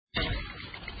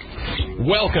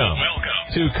Welcome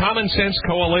to Common Sense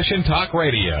Coalition Talk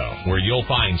Radio, where you'll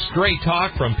find straight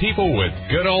talk from people with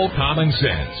good old common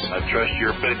sense. I trust your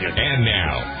opinion. And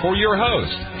now, for your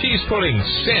host, she's putting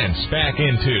sense back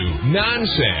into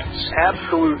nonsense.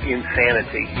 Absolute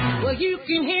insanity. Well, you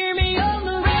can hear me on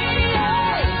the radio.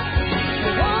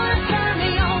 You want to turn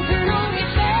me on your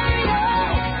stereo.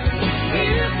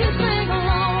 You can sing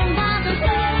along by the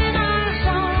singing our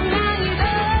song. Now you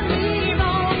done me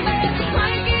wrong, let's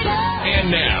crank it up. And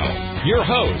now, your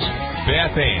host,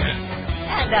 Beth Ann.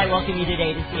 And I welcome you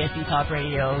today to CSC Talk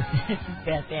Radio. This is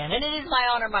Beth Ann, and it is my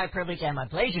honor, my privilege, and my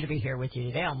pleasure to be here with you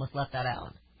today. I almost left that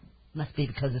out. Must be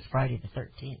because it's Friday the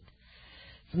 13th.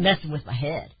 It's messing with my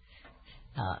head.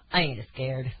 I ain't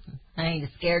scared. I ain't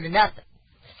scared of nothing.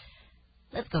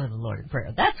 Let's go to the Lord in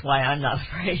prayer. That's why I'm not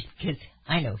afraid, because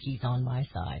I know He's on my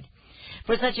side.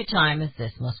 For such a time as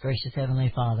this, most gracious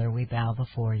Heavenly Father, we bow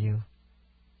before you.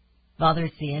 Father,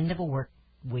 it's the end of a work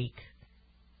week,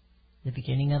 the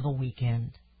beginning of a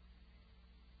weekend.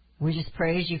 We just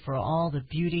praise you for all the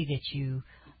beauty that you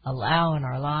allow in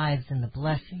our lives and the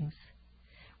blessings.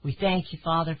 We thank you,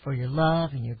 Father, for your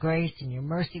love and your grace and your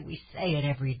mercy. We say it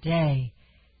every day.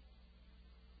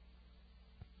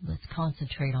 Let's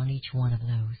concentrate on each one of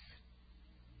those.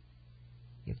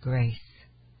 Your grace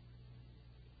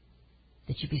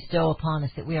that you bestow upon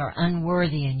us, that we are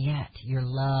unworthy, and yet your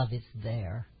love is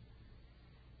there.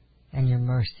 And your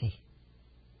mercy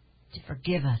to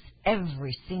forgive us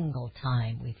every single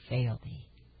time we fail thee,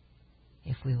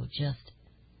 if we will just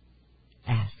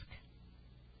ask.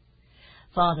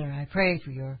 Father, I pray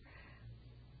for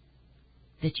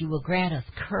that you will grant us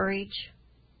courage,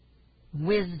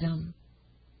 wisdom,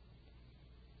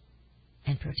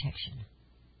 and protection.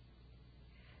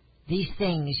 These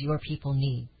things your people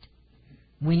need.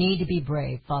 We need to be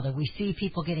brave, Father. We see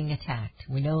people getting attacked.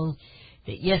 We know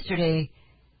that yesterday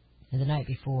and the night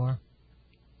before,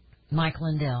 Mike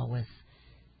Lindell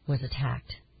was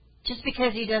attacked just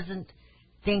because he doesn't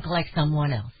think like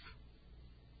someone else.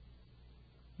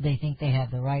 They think they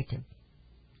have the right to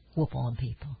whoop on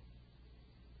people.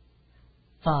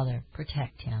 Father,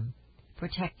 protect him.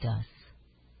 Protect us.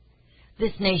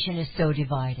 This nation is so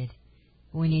divided.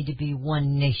 We need to be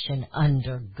one nation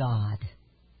under God.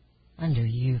 Under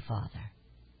you, Father.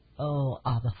 Oh,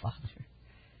 Abba, Father.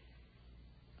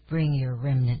 Bring your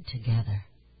remnant together.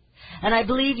 And I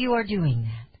believe you are doing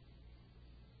that.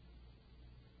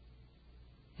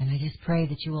 And I just pray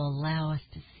that you will allow us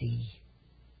to see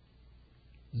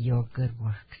your good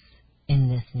works in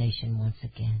this nation once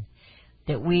again.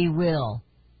 That we will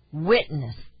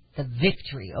witness the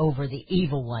victory over the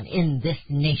evil one in this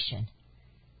nation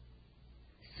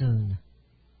soon.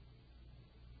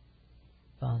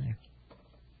 Father,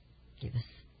 give us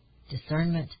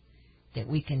discernment that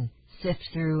we can sift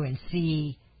through and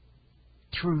see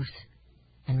truth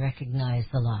and recognize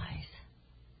the lies,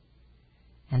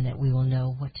 and that we will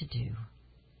know what to do.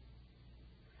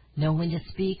 Know when to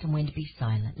speak and when to be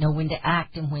silent. Know when to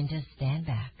act and when to stand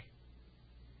back.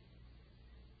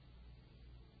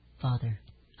 Father,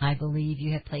 I believe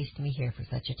you have placed me here for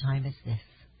such a time as this,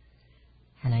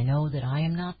 and I know that I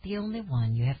am not the only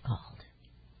one you have called.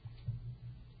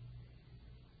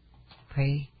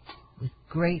 Pray with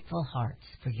grateful hearts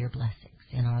for your blessings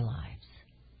in our lives.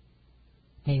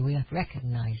 May we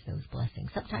recognize those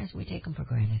blessings. Sometimes we take them for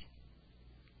granted.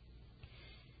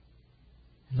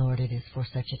 Lord, it is for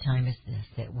such a time as this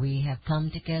that we have come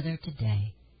together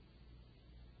today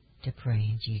to pray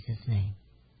in Jesus' name.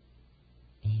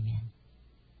 Amen.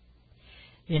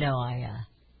 You know, I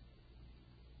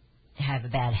have a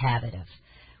bad habit of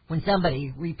when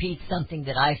somebody repeats something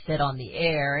that I've said on the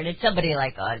air, and it's somebody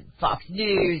like on Fox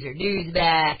News or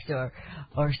Newsmax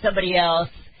or somebody else,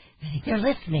 they're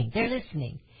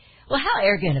listening. Well, how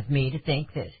arrogant of me to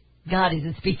think that God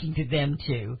isn't speaking to them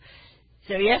too.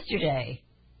 So yesterday,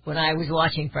 when I was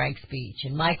watching Frank's speech,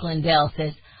 and Mike Lindell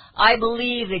says, I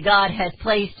believe that God has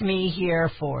placed me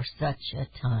here for such a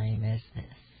time as this.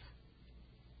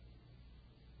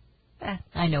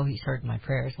 I know he's heard my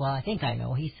prayers. Well, I think I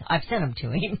know. I've sent them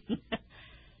to him.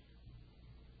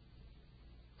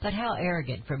 But how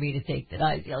arrogant for me to think that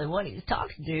I'm the only one he's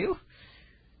talked to.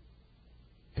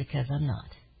 Because I'm not.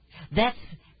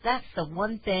 That's the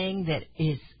one thing that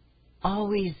is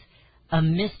always a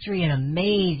mystery and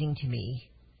amazing to me,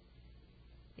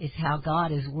 is how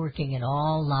God is working in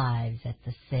all lives at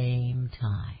the same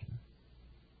time.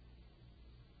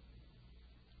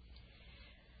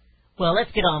 Well,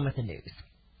 let's get on with the news.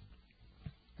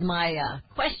 My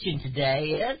question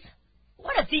today is,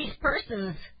 what if these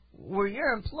persons were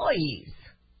your employees?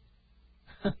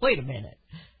 Wait a minute.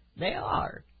 They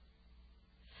are.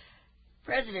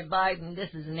 President Biden, this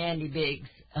is an Andy Biggs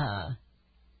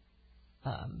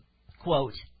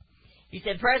quote. He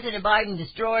said, President Biden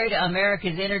destroyed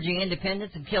America's energy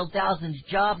independence and killed thousands of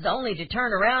jobs only to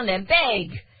turn around and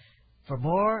beg for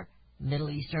more Middle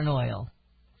Eastern oil.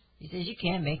 He says, you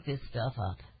can't make this stuff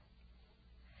up.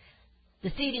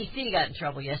 The CDC got in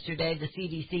trouble yesterday. The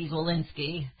CDC's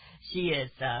Walensky.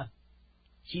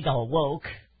 She's all woke,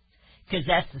 because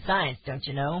that's the science, don't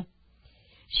you know?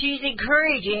 She's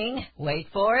encouraging, wait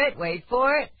for it,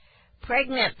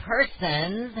 pregnant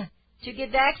persons to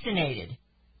get vaccinated.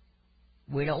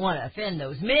 We don't want to offend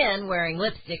those men wearing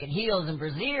lipstick and heels and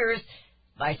brassieres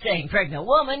by saying pregnant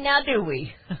woman, now do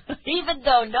we? Even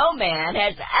though no man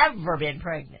has ever been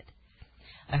pregnant.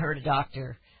 I heard a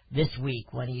doctor this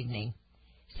week, one evening,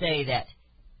 say that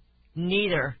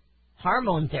neither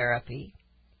hormone therapy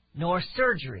nor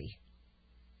surgery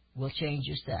will change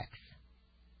your sex.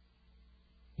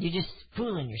 You're just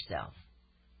fooling yourself.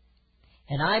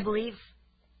 And I believe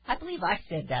I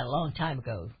said that a long time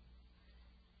ago.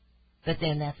 But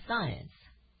then that's science.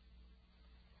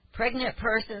 Pregnant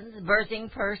persons, birthing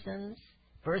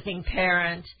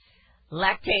parent,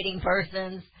 lactating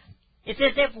persons, it's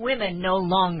as if women no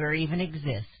longer even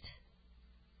exist.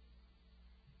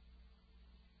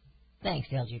 Thanks,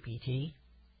 LGBT.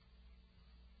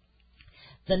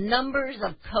 The numbers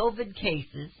of COVID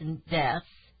cases and deaths,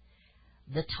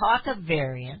 the talk of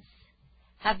variants,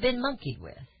 have been monkeyed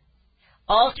with,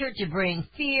 altered to bring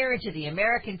fear into the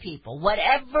American people.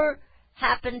 Whatever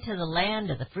happened to the land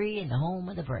of the free and the home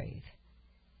of the brave?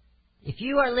 If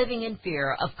you are living in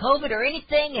fear of COVID or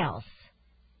anything else,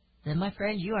 then, my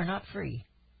friend, you are not free.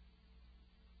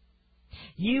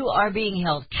 You are being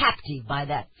held captive by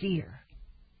that fear.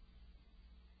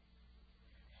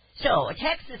 So, a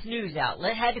Texas news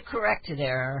outlet had to correct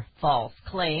their false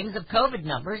claims of COVID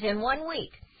numbers in 1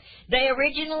 week. They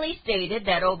originally stated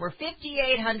that over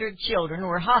 5,800 children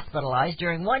were hospitalized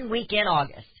during 1 week in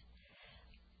August.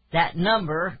 That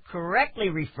number correctly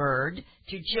referred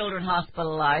to children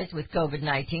hospitalized with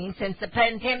COVID-19 since the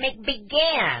pandemic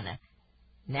began.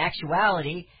 In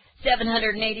actuality,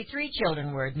 783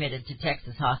 children were admitted to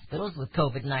Texas hospitals with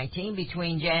COVID-19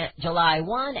 between July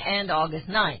 1 and August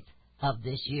 9th of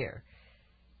this year.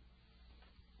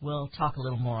 We'll talk a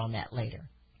little more on that later.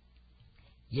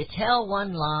 You tell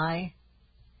one lie,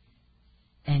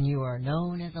 and you are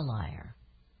known as a liar.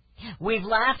 We've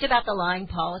laughed about the lying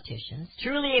politicians,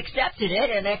 truly accepted it,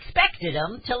 and expected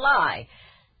them to lie.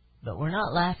 But we're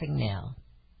not laughing now,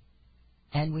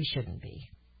 and we shouldn't be.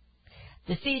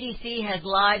 The CDC has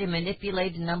lied and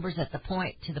manipulated numbers to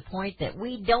the point that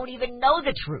we don't even know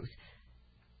the truth.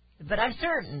 But I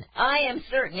am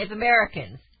certain, if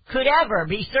Americans could ever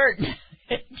be certain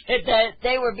that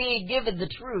they were being given the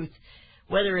truth,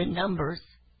 whether in numbers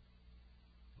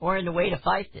or in the way to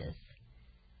fight this,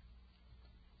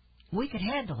 we could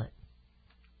handle it.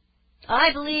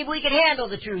 I believe we could handle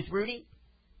the truth, Rudy.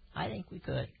 I think we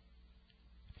could.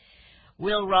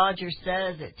 Will Rogers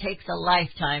says it takes a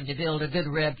lifetime to build a good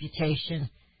reputation,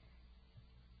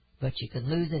 but you can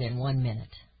lose it in 1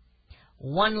 minute.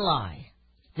 One lie.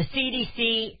 The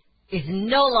CDC is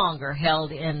no longer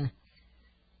held in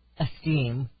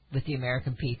esteem with the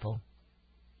American people.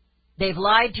 They've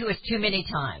lied to us too many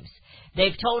times.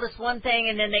 They've told us one thing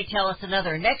and then they tell us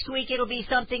another. Next week it'll be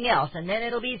something else, and then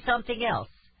it'll be something else.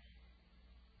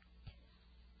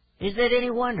 Is it any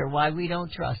wonder why we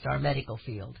don't trust our medical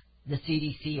field, the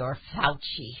CDC or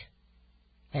Fauci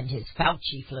and his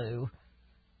Fauci flu?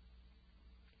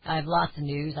 I have lots of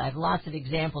news. I have lots of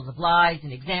examples of lies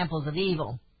and examples of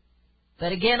evil.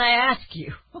 But again, I ask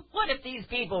you, what if these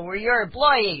people were your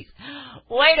employees?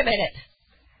 Wait a minute.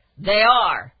 They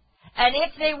are. And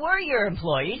if they were your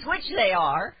employees, which they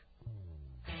are,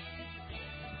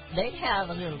 they'd have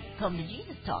a little come to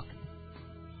Jesus talking.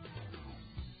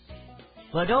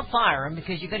 Well, don't fire them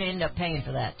because you're going to end up paying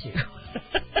for that too.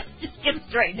 Just get it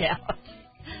straightened out.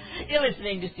 You're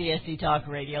listening to CSC Talk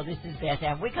Radio. This is Beth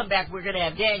Ann. When we come back, we're going to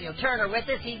have Daniel Turner with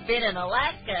us. He's been in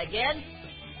Alaska again,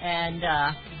 and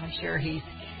I'm sure he's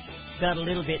got a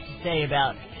little bit to say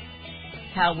about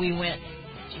how we went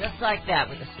just like that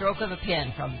with a stroke of a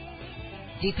pen from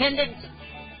dependent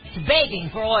to begging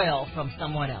for oil from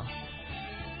someone else.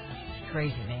 It's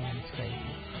crazy, man. It's crazy.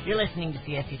 You're listening to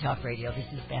CSC Talk Radio. This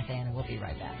is Beth Ann, and we'll be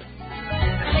right back.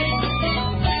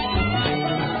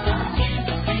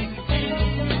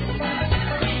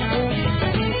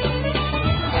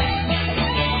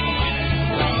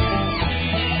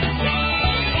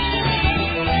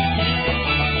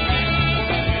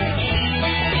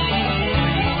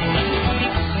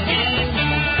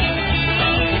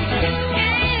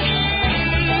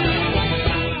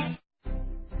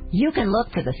 You can look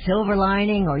for the silver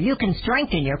lining, or you can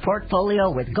strengthen your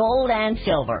portfolio with gold and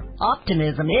silver.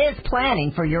 Optimism is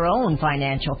planning for your own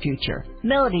financial future.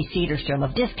 Melody Cedarstrom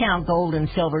of Discount Gold and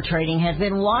Silver Trading has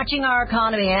been watching our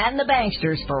economy and the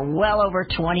banksters for well over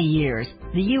 20 years.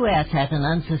 The U.S. has an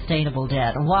unsustainable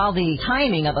debt, and while the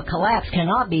timing of a collapse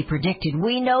cannot be predicted,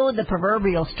 we know the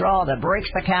proverbial straw that breaks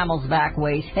the camel's back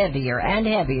weighs heavier and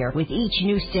heavier with each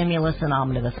new stimulus and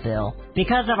omnibus bill.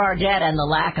 Because of our debt and the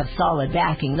lack of solid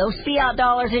backing, those fiat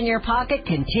dollars in your pocket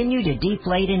continue to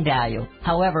deflate in value.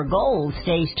 However, gold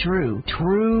stays true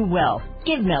wealth.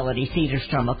 Give Melody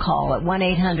Cedarstrom a call at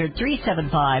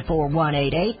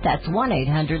 1-800-375-4188. That's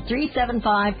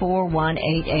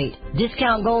 1-800-375-4188.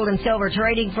 Discount Gold and Silver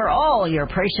Trading for all your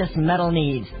precious metal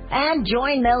needs. And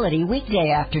join Melody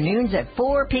weekday afternoons at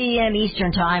 4 p.m.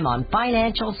 Eastern Time on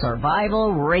Financial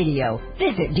Survival Radio.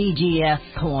 Visit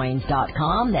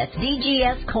DGScoins.com. That's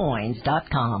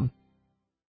DGScoins.com.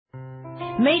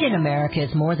 Made in America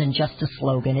is more than just a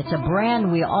slogan. It's a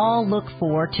brand we all look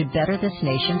for to better this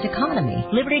nation's economy.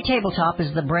 Liberty Tabletop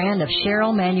is the brand of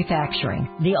Sherrill Manufacturing.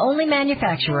 The only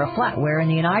manufacturer of flatware in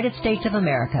the United States of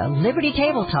America, Liberty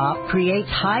Tabletop creates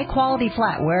high-quality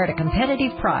flatware at a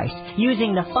competitive price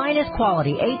using the finest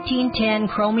quality 1810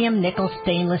 chromium nickel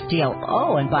stainless steel.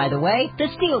 Oh, and by the way, the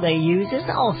steel they use is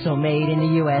also made in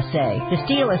the USA. The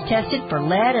steel is tested for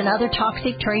lead and other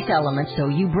toxic trace elements, so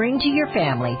you bring to your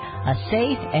family a safe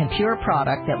and pure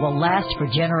product that will last for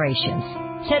generations.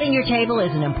 Setting your table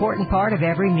is an important part of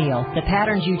every meal. The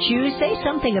patterns you choose say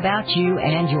something about you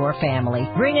and your family.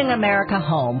 Bringing America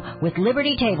home with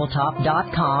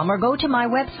LibertyTabletop.com, or go to my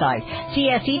website,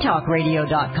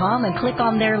 CSETalkRadio.com, and click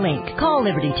on their link. Call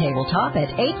Liberty Tabletop at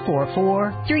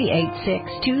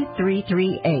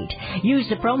 844-386-2338. Use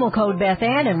the promo code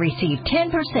BethAnn and receive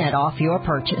 10% off your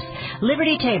purchase.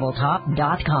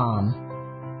 LibertyTabletop.com.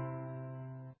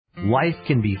 Life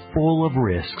can be full of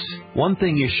risks. One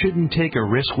thing you shouldn't take a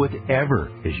risk with ever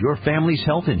is your family's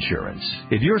health insurance.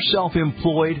 If you're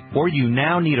self-employed or you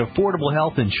now need affordable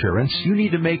health insurance, you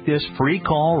need to make this free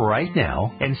call right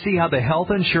now and see how the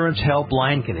Health Insurance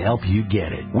Helpline can help you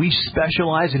get it. We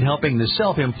specialize in helping the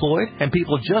self-employed and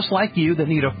people just like you that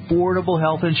need affordable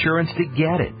health insurance to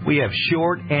get it. We have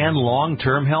short and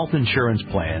long-term health insurance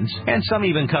plans, and some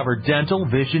even cover dental,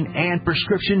 vision, and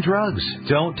prescription drugs.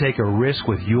 Don't take a risk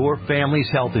with your family's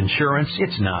health insurance.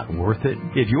 It's not worth it.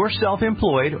 If you're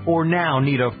self-employed or now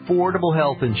need affordable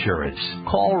health insurance,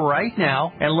 call right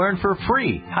now and learn for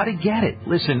free how to get it.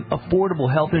 Listen, affordable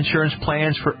health insurance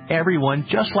plans for everyone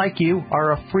just like you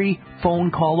are a free phone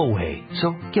call away.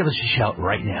 So give us a shout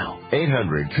right now.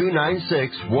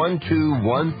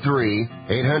 800-296-1213.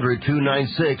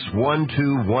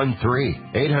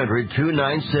 800-296-1213.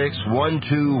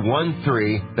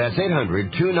 800-296-1213. That's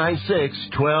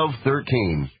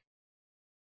 800-296-1213.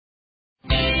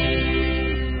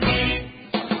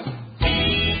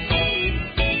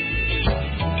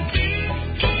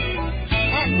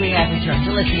 We have returned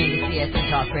to listening to CSC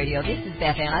Talk Radio. This is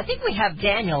Beth Ann. I think we have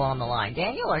Daniel on the line.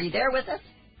 Daniel, are you there with us?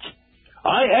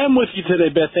 I am with you today,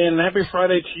 Beth Ann, and happy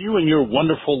Friday to you and your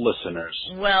wonderful listeners.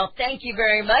 Well, thank you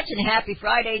very much, and happy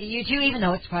Friday to you, too, even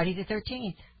though it's Friday the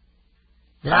 13th.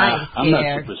 But I ain't I'm not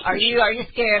scared. superstitious. Are you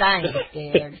scared? I ain't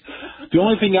scared. The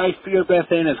only thing I fear,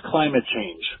 Beth Ann, is climate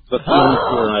change. That's the only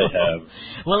fear I have.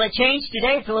 Well, it changed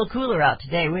today. It's a little cooler out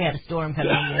today. We had a storm come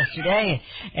in yesterday,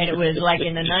 and it was like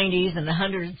in the 90s and the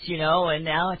hundreds, you know, and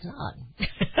now it's not.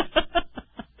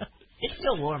 It's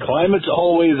still warm. Climate's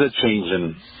always a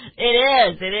changing.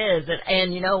 It is.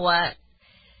 And you know what?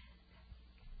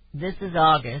 This is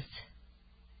August,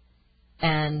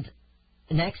 and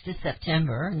next is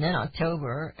September, and then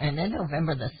October, and then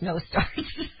November the snow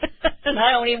starts. And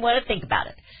I don't even want to think about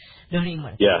it. Don't even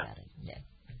want to think about it. Yeah.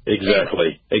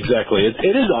 Exactly.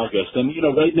 It is August, and you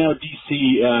know, right now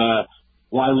D.C.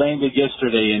 Well, I landed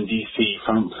yesterday in D.C.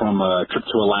 from a trip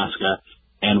to Alaska,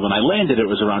 and when I landed, it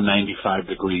was around 95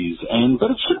 degrees.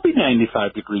 But it should be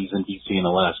 95 degrees in D.C. and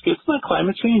Alaska. It's not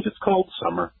climate change; it's called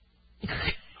summer.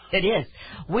 It is.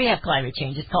 We have climate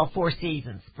change. It's called 4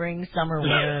 seasons: spring, summer,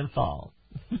 winter, and fall.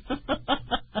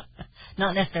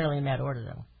 Not necessarily in that order,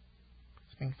 though.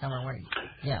 Spring, summer, winter.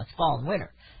 Yeah, it's fall and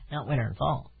winter, not winter and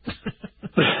fall.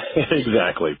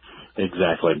 Exactly.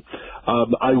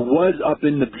 I was up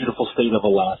in the beautiful state of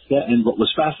Alaska, and what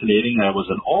was fascinating, I was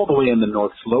all the way in the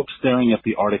North Slope staring at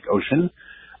the Arctic Ocean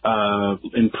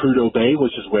in Prudhoe Bay,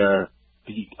 which is where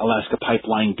the Alaska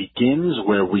pipeline begins,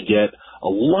 where we get a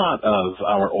lot of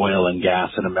our oil and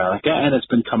gas in America, and it's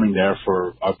been coming there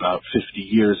for about 50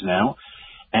 years now.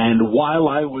 And while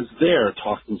I was there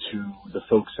talking to the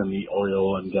folks in the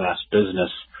oil and gas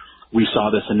business, we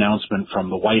saw this announcement from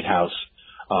the White House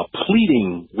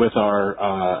pleading with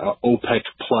our OPEC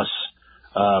plus,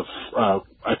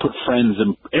 I put friends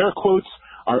in air quotes,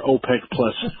 our OPEC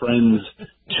plus friends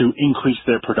to increase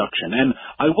their production. And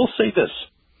I will say this,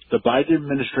 the Biden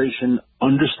administration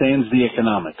understands the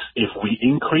economics. If we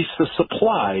increase the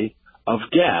supply of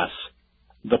gas,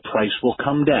 the price will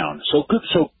come down. So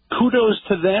kudos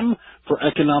to them for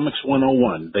Economics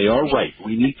 101. They are right.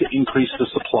 We need to increase the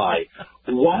supply.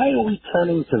 Why are we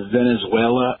turning to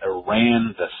Venezuela,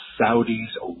 Iran, the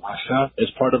Saudis, Russia as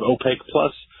part of OPEC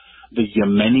plus, the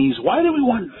Yemenis? Why do we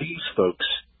want these folks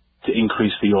to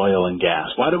increase the oil and gas?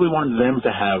 Why do we want them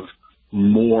to have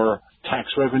more tax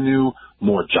revenue,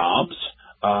 more jobs,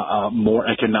 more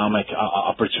economic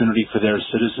opportunity for their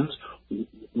citizens,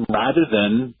 rather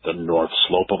than the North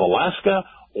Slope of Alaska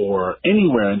or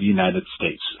anywhere in the United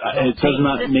States? It does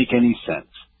not make any sense.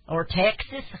 Or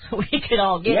Texas. We could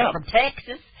all get it from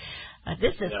Texas.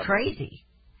 This is crazy.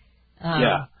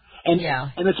 And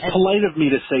it's polite of me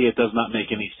to say it does not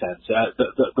make any sense.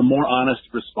 The more honest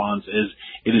response is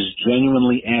it is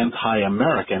genuinely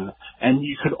anti-American, and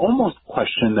you could almost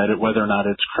question that whether or not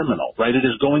it's criminal, right? It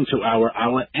is going to our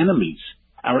enemies,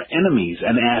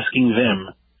 and asking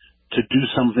them to do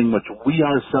something which we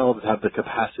ourselves have the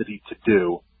capacity to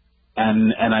do.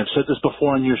 And I've said this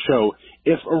before on your show,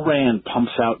 if Iran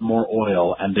pumps out more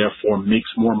oil and therefore makes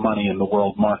more money in the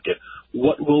world market,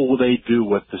 what will they do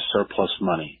with the surplus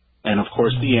money? And, of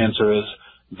course, the answer is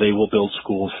they will build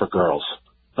schools for girls.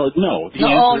 The answer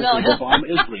is they will bomb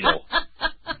Israel.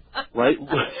 Right?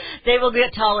 They will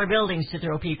get taller buildings to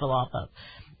throw people off of.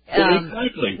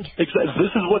 Exactly. This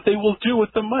is what they will do with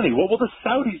the money. What will the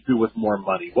Saudis do with more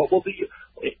money? What will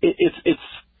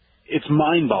it's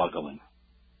mind-boggling.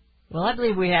 Well, I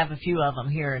believe we have a few of them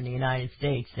here in the United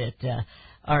States that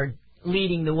are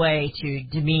leading the way to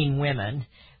demean women.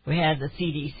 We had the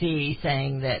CDC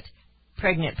saying that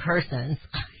pregnant persons,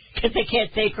 because they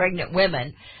can't say pregnant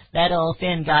women, that'll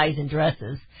offend guys in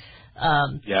dresses,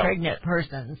 pregnant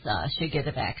persons should get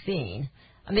a vaccine.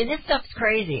 I mean, this stuff's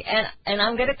crazy. And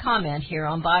I'm going to comment here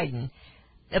on Biden.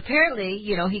 Apparently,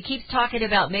 he keeps talking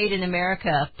about made in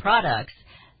America products.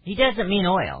 He doesn't mean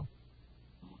oil.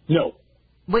 No.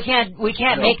 We can't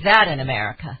make that in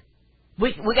America.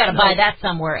 We got to buy that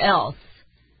somewhere else.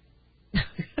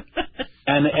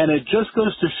 And it just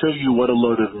goes to show you what a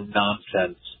load of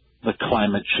nonsense the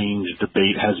climate change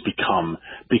debate has become.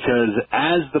 Because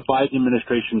as the Biden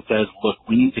administration says, look,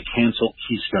 we need to cancel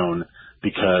Keystone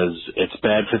because it's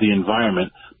bad for the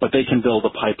environment, but they can build a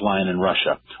pipeline in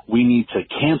Russia. We need to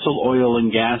cancel oil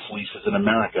and gas leases in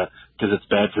America because it's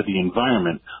bad for the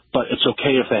environment, but it's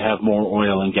okay if they have more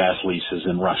oil and gas leases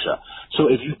in Russia. So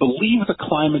if you believe the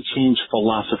climate change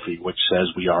philosophy, which says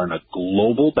we are in a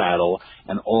global battle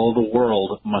and all the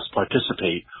world must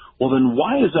participate, well, then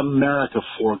why is America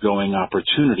foregoing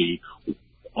opportunity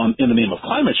in the name of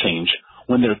climate change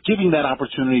when they're giving that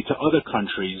opportunity to other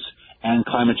countries and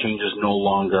climate change is no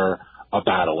longer a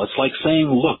battle? It's like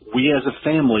saying, look, we as a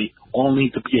family all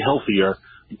need to be healthier,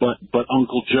 but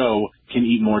Uncle Joe can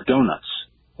eat more donuts.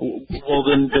 Well,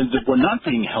 then we're not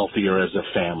being healthier as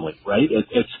a family, right?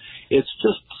 It's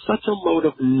just such a load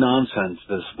of nonsense,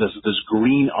 this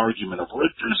green argument of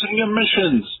reducing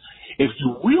emissions. If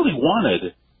you really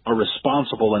wanted a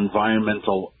responsible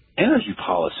environmental energy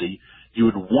policy, you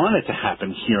would want it to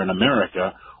happen here in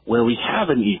America, where we have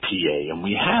an EPA and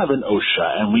we have an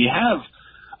OSHA and we have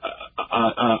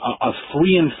a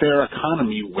free and fair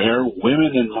economy where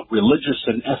women and religious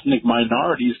and ethnic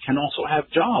minorities can also have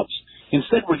jobs.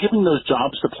 Instead, we're giving those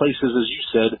jobs to places, as you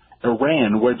said,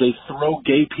 Iran, where they throw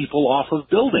gay people off of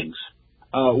buildings.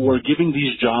 We're giving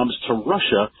these jobs to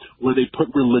Russia, where they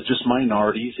put religious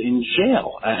minorities in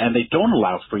jail, and they don't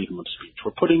allow freedom of speech.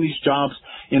 We're putting these jobs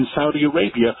in Saudi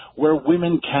Arabia, where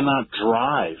women cannot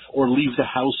drive or leave the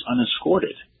house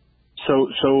unescorted.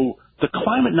 So the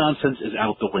climate nonsense is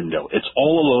out the window. It's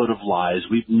all a load of lies.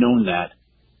 We've known that.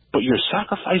 But you're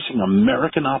sacrificing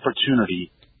American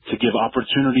opportunity to give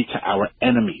opportunity to our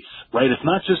enemies, right? It's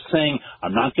not just saying,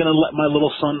 I'm not going to let my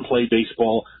little son play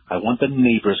baseball. I want the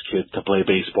neighbor's kid to play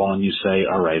baseball. And you say,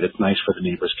 all right, it's nice for the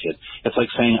neighbor's kid. It's like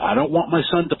saying, I don't want my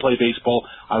son to play baseball.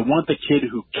 I want the kid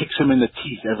who kicks him in the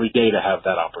teeth every day to have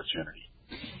that opportunity.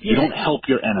 You don't help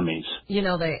your enemies.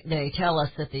 They tell us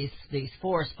that these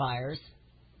forest fires,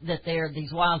 that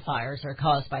these wildfires are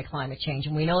caused by climate change.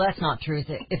 And we know that's not true.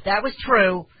 If that was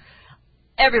true,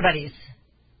 everybody's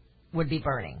would be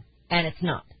burning, and it's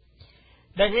not.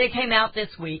 But it came out this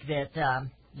week that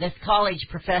this college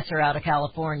professor out of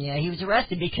California, he was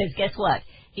arrested because, guess what?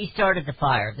 He started the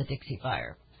fire, the Dixie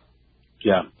Fire.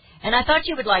 Yeah. And I thought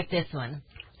you would like this one.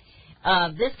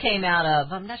 This came out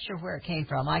of, I'm not sure where it came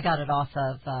from. I got it off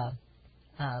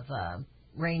of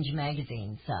Range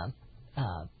Magazine's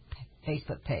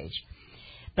Facebook page.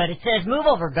 But it says, move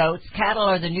over, goats. Cattle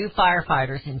are the new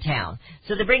firefighters in town.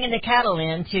 So they're bringing the cattle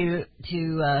in to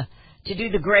do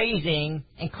the grazing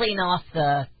and clean off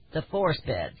the forest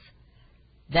beds.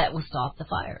 That will stop the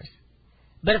fires.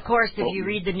 But, of course, if you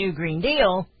read the new Green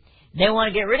Deal, they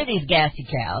want to get rid of these gassy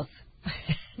cows.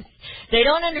 They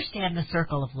don't understand the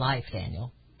circle of life,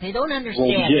 Daniel. They don't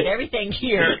understand that everything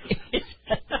here is...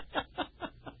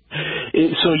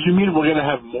 So you mean we're going to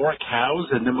have more cows,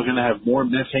 and then we're going to have more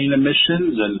methane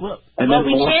emissions, and then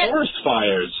more forest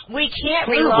fires? We can't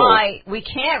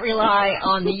rely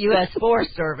on the U.S.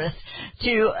 Forest Service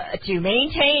to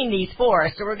maintain these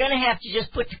forests. So we're going to have to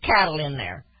just put the cattle in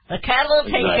there. The cattle will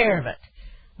take care of it.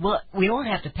 Well, we won't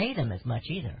have to pay them as much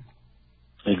either.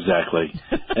 Exactly.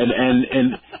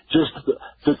 and just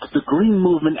the green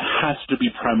movement has to be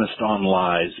premised on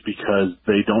lies because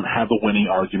they don't have a winning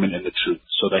argument in the truth.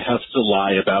 So they have to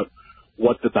lie about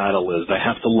what the battle is. They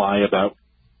have to lie about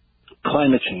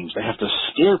climate change. They have to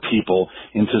scare people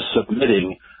into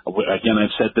submitting. Again,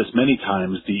 I've said this many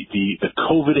times, the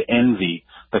COVID envy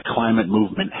the climate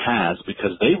movement has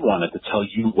because they wanted to tell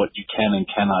you what you can and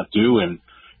cannot do. And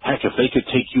heck, if they could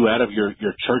take you out of your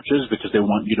churches because they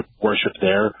want you to worship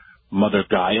their Mother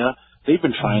Gaia, they've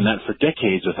been trying that for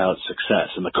decades without success.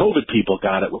 And the COVID people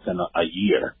got it within a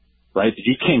year, right?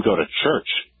 You can't go to church.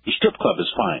 Your strip club is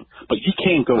fine, but you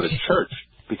can't go to church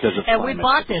because of climate, we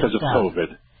bought this because of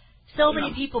COVID. So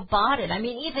many people bought it. I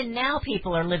mean, even now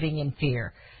people are living in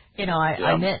fear. You know,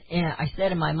 I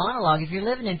said in my monologue, if you're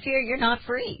living in fear, you're not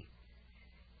free.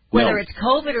 Whether it's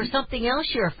COVID or something else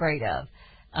you're afraid of.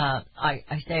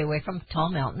 I stay away from tall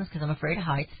mountains because I'm afraid of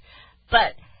heights.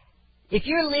 But if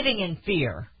you're living in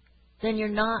fear, then you're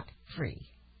not free.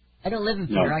 I don't live in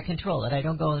fear. No. I control it. I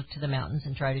don't go to the mountains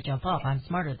and try to jump off. I'm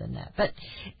smarter than that. But,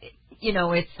 you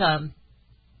know, it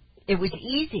was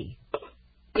easy.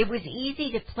 It was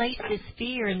easy to place this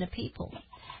fear in the people.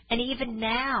 And even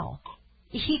now,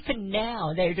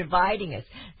 they're dividing us.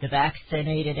 The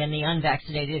vaccinated and the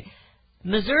unvaccinated.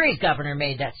 Missouri's governor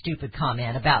made that stupid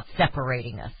comment about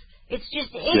separating us. It's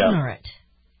just ignorant.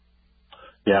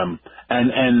 Yeah,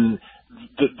 and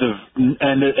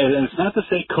it's not to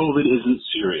say COVID isn't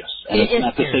serious, and it's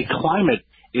not to say climate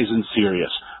isn't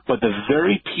serious, but the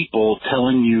very people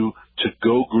telling you to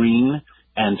go green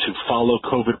and to follow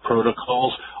COVID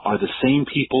protocols are the same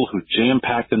people who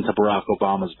jam-packed into Barack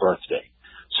Obama's birthday.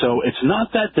 So it's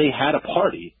not that they had a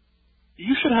party.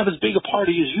 You should have as big a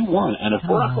party as you want. And if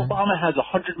Barack Obama has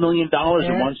 $100 million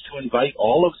and wants to invite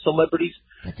all of celebrities,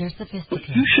 but they're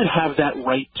sophisticated. You should have that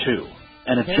right too.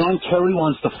 And if John Kerry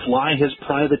wants to fly his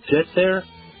private jet there,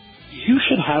 you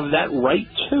should have that right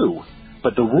too.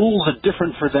 But the rules are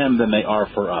different for them than they are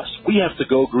for us. We have to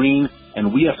go green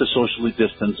and we have to socially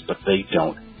distance, but they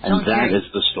don't. And that is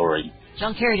the story.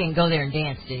 John Kerry didn't go there and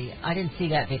dance, did he? I didn't see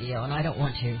that video, and I don't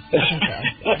want to. I think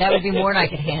that would be more than I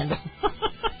could handle.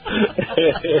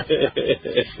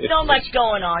 So much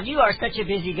going on. You are such a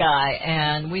busy guy,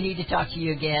 and we need to talk to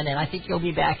you again, and I think you'll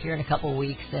be back here in a couple of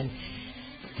weeks. And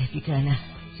if you can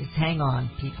just hang on,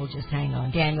 people, just hang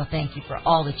on. Daniel, thank you for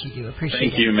all that you do.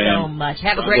 Appreciate it so much.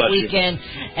 Have a great weekend,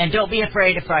 and don't be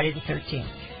afraid of Friday the 13th.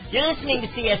 You're listening to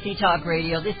CSC Talk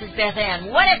Radio. This is Beth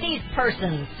Ann. What if these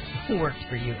persons worked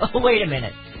for you? Oh, wait a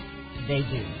minute. They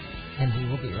do. And we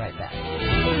will be right back.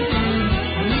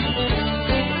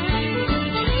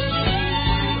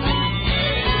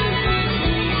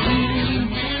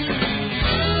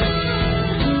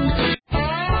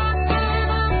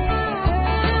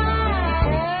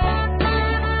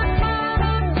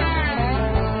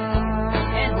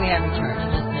 And we have returned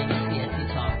to listening to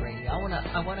CSC Talk Radio.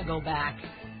 I want to go back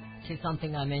to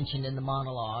something I mentioned in the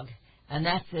monologue, and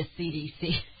that's the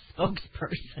CDC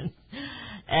spokesperson,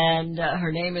 and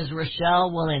her name is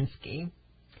Rochelle Walensky.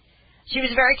 She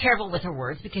was very careful with her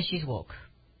words because she's woke.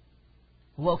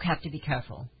 Woke have to be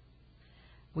careful.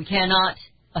 We cannot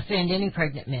offend any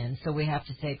pregnant men, so we have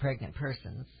to say pregnant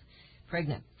persons,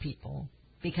 pregnant people,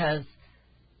 because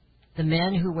the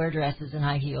men who wear dresses and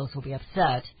high heels will be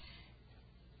upset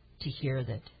to hear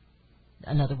that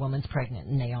another woman's pregnant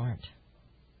and they aren't.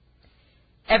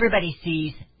 Everybody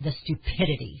sees the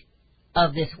stupidity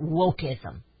of this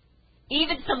wokeism,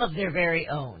 even some of their very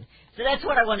own. So that's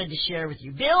what I wanted to share with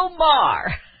you. Bill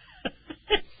Maher,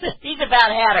 he's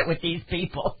about had it with these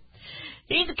people.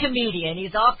 He's a comedian,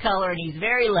 he's off color, and he's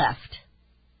very left.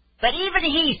 But even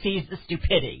he sees the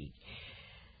stupidity.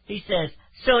 He says,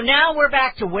 so now we're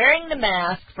back to wearing the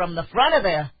mask from the front of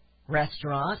the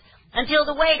restaurant until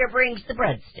the waiter brings the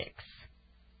breadsticks.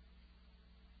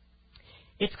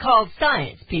 It's called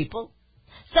science, people.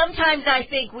 Sometimes I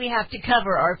think we have to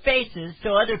cover our faces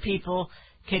so other people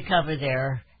can cover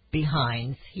their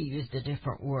behinds. He used a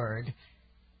different word.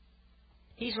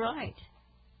 He's right.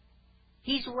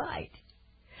 He's right.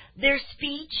 Their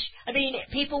speech, I mean,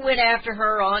 people went after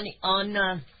her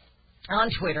on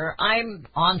Twitter. I'm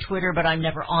on Twitter, but I'm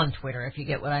never on Twitter, if you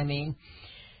get what I mean.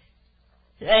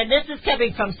 And this is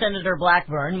coming from Senator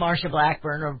Blackburn, Marsha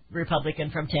Blackburn, a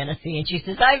Republican from Tennessee, and she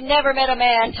says, I've never met a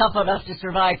man tough enough to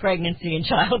survive pregnancy and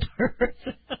childbirth.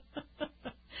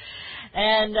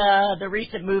 And the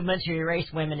recent movement to erase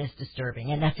women is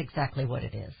disturbing, and that's exactly what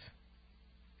it is.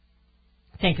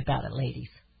 Think about it, ladies.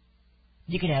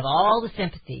 You can have all the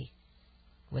sympathy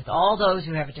with all those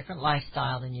who have a different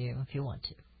lifestyle than you if you want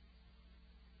to.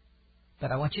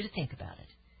 But I want you to think about it.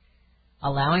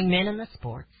 Allowing men in the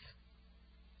sports,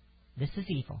 this is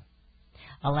evil.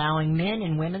 Allowing men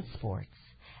in women's sports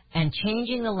and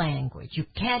changing the language. You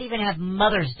can't even have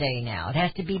Mother's Day now. It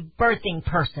has to be Birthing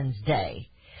Person's Day.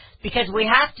 Because we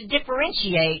have to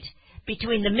differentiate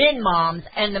between the men moms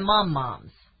and the mom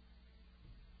moms.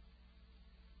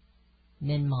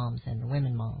 Men moms and the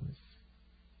women moms.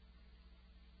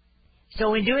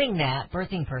 So in doing that,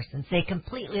 birthing persons, they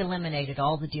completely eliminated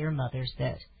all the dear mothers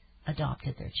that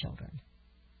adopted their children.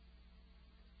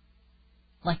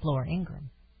 Like Laura Ingraham.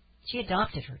 She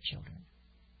adopted her children.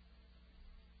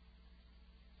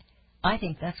 I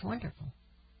think that's wonderful.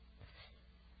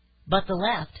 But the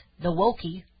left, the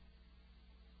wokey,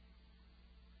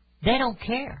 they don't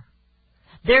care.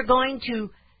 They're going to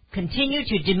continue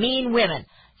to demean women.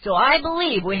 So I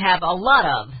believe we have a lot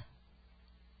of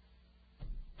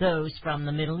those from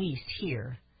the Middle East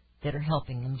here that are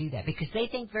helping them do that because they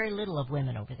think very little of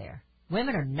women over there.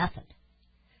 Women are nothing.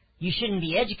 You shouldn't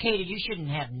be educated. You shouldn't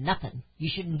have nothing. You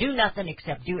shouldn't do nothing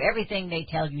except do everything they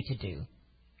tell you to do.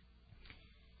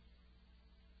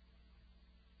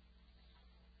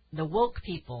 The woke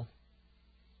people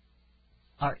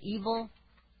are evil,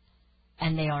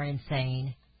 and they are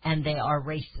insane, and they are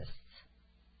racist.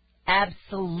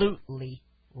 Absolutely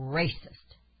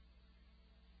racist.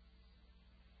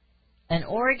 An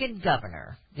Oregon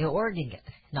governor, the Oregon's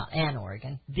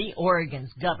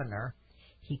governor,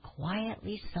 he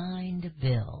quietly signed a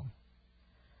bill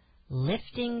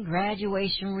lifting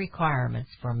graduation requirements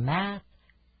for math,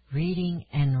 reading,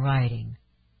 and writing.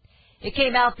 It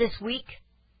came out this week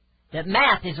that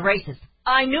math is racist.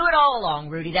 I knew it all along,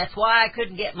 Rudy. That's why I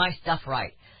couldn't get my stuff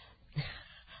right.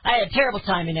 I had a terrible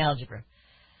time in algebra.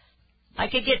 I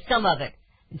could get some of it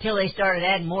until they started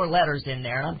adding more letters in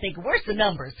there. And I'm thinking, where's the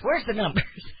numbers? Where's the numbers?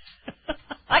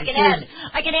 I can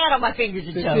add on my fingers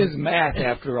and toes. This is math,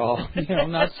 after all.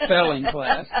 Not spelling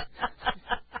class.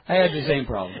 I had the same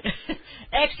problem.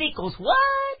 X equals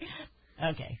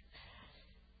what? Okay.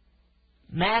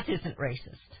 Math isn't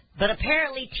racist. But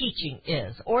apparently teaching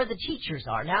is, or the teachers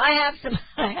are. Now I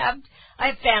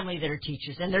have family that are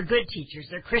teachers, and they're good teachers.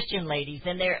 They're Christian ladies,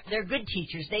 and they're good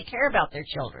teachers. They care about their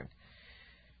children.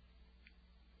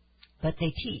 But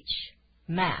they teach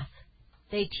math.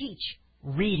 They teach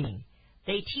reading.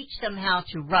 They teach them how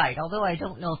to write, although I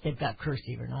don't know if they've got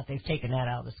cursive or not. They've taken that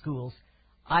out of the schools.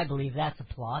 I believe that's a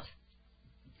plot.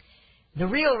 The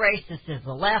real racist is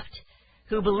the left,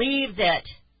 who believe that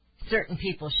certain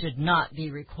people should not be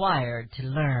required to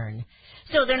learn.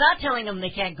 So they're not telling them they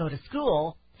can't go to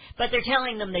school, but they're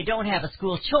telling them they don't have a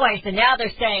school choice, and now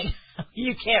they're saying,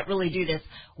 you can't really do this.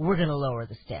 We're going to lower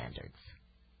the standards.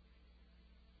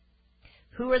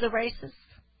 Who are the racists?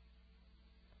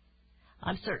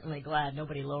 I'm certainly glad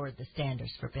nobody lowered the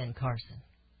standards for Ben Carson,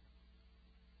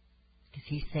 because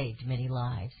he saved many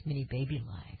lives, many baby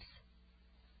lives.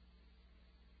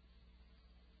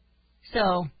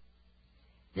 So,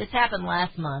 this happened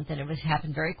last month, and it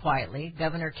happened very quietly.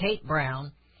 Governor Kate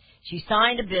Brown, she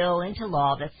signed a bill into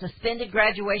law that suspended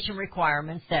graduation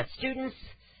requirements that students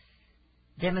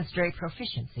demonstrate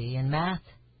proficiency in math,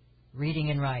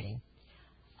 reading, and writing.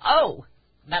 Oh,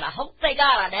 but I hope they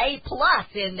got an A+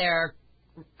 in their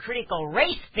critical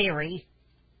race theory.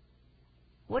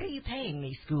 What are you paying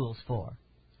these schools for?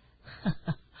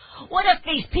 What if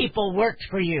these people worked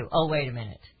for you? Oh, wait a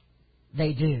minute.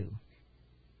 They do.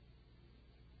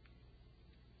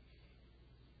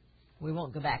 We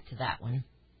won't go back to that one.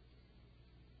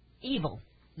 Evil.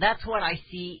 That's what I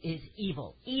see is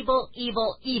evil. Evil,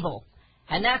 evil, evil.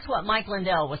 And that's what Mike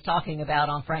Lindell was talking about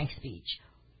on Frank's speech.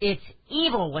 It's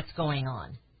evil what's going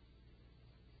on.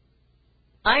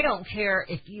 I don't care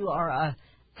if you are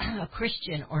a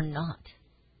Christian or not.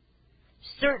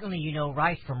 Certainly you know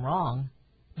right from wrong,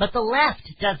 but the left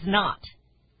does not.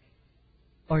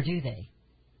 Or do they?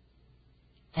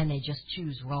 And they just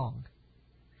choose wrong.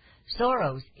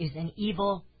 Soros is an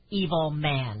evil, evil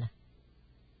man.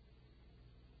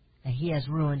 And he has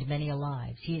ruined many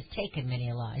lives. He has taken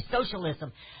many lives.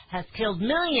 Socialism has killed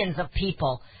millions of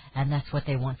people, and that's what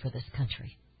they want for this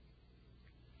country.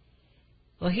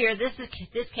 Well, here,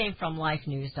 this came from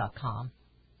lifenews.com.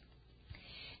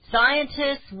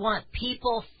 Scientists want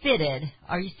people fitted.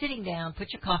 Are you sitting down?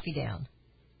 Put your coffee down.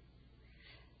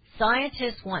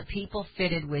 Scientists want people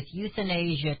fitted with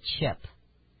euthanasia chip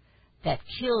that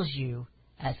kills you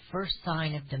at first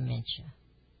sign of dementia.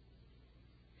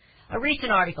 A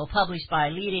recent article published by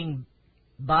a leading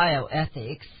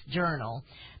bioethics journal,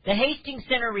 the Hastings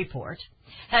Center Report,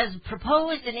 has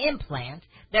proposed an implant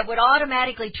that would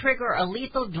automatically trigger a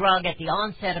lethal drug at the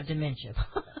onset of dementia.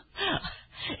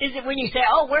 Is it when you say,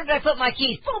 oh, where did I put my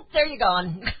keys? Boop, there you're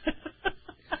gone.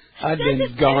 I've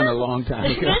been gone a long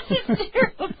time ago. This is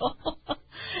terrible.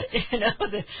 You know,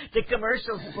 the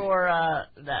commercials for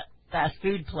that fast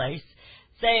food place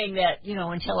saying that, you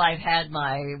know, until I've had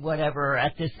my whatever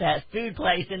at this fast food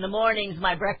place in the mornings,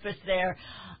 my breakfast there,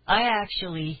 I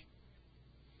actually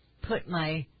put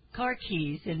my car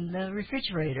keys in the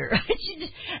refrigerator.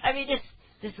 I mean,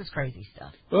 this is crazy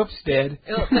stuff. Oops, dead.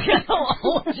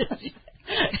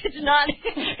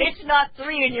 It's not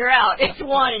 3 and you're out. It's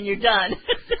 1 and you're done.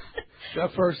 The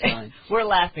first time. We're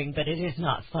laughing, but it is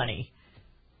not funny.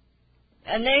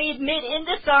 And they admit in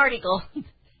this article,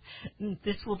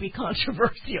 this will be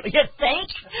controversial. You think?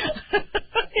 You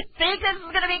think this is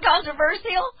going to be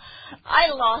controversial? I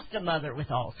lost a mother with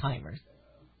Alzheimer's.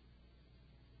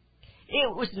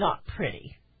 It was not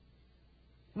pretty.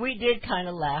 We did kind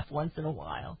of laugh once in a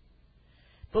while.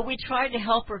 But we tried to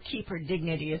help her keep her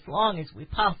dignity as long as we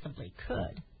possibly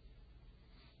could.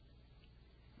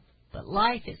 But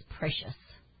life is precious.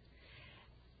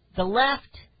 The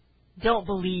left don't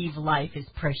believe life is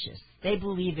precious. They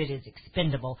believe it is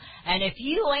expendable. And if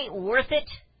you ain't worth it,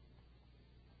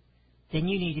 then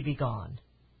you need to be gone.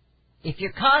 If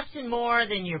you're costing more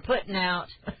than you're putting out,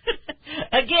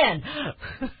 again,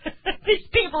 these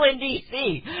people in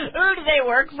D.C., who do they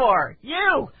work for?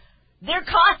 You! They're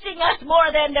costing us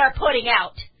more than they're putting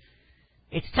out.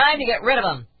 It's time to get rid of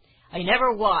them. I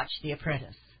never watched The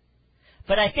Apprentice.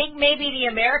 But I think maybe the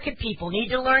American people need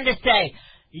to learn to say,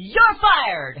 you're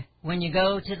fired when you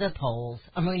go to the polls,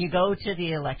 when you go to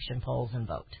the election polls and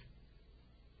vote.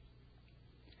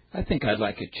 I think I'd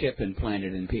like a chip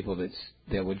implanted in people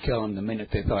that would kill them the minute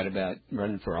they thought about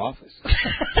running for office.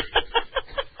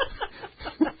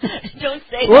 Don't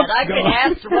say that. I've been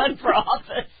asked to run for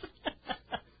office.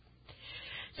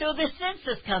 So the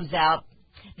census comes out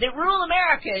that rural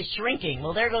America is shrinking.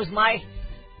 Well, there goes my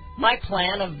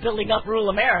plan of building up rural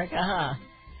America, huh?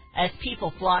 As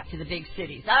people flock to the big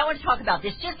cities. I want to talk about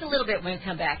this just a little bit when we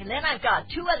come back. And then I've got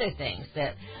 2 other things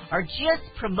that are just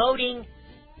promoting.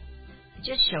 It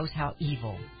just shows how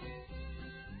evil,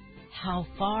 how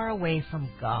far away from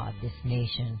God this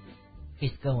nation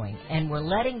is going. And we're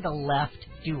letting the left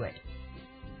do it.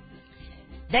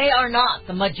 They are not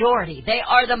the majority. They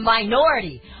are the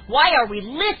minority. Why are we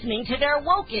listening to their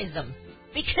wokeism?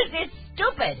 Because it's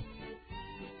stupid.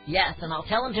 Yes, and I'll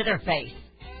tell them to their face.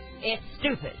 It's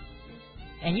stupid.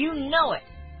 And you know it.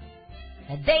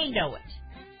 And they know it.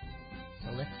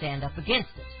 So let's stand up against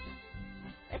it.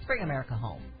 Let's bring America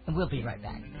home. And we'll be right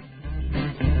back.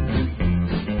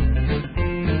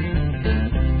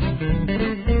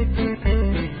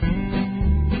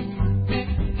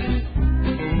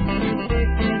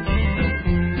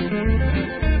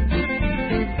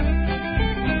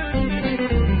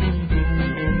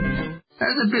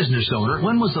 As a business owner,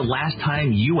 when was the last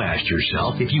time you asked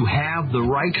yourself if you have the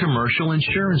right commercial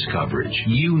insurance coverage?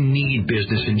 You need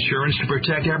business insurance to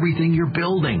protect everything you're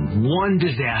building. One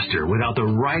disaster without the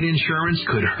right insurance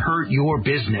could hurt your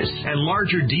business, and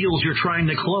larger deals you're trying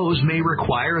to close may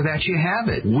require that you have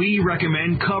it. We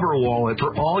recommend CoverWallet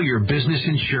for all your business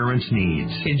insurance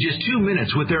needs. In just 2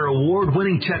 minutes with their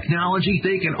award-winning technology,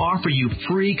 they can offer you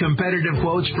free competitive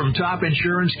quotes from top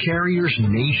insurance carriers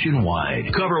nationwide.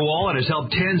 CoverWallet has helped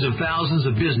tens of thousands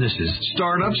of businesses,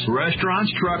 startups,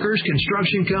 restaurants, truckers,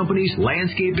 construction companies,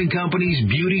 landscaping companies,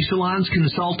 beauty salons,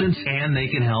 consultants, and they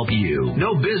can help you.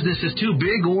 No business is too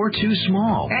big or too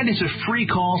small, and it's a free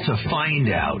call to find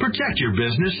out. Protect your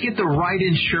business. Get the right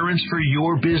insurance for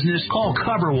your business. Call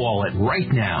CoverWallet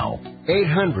right now.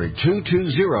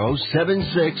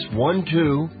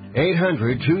 800-220-7612.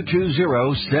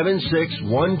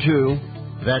 800-220-7612.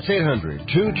 That's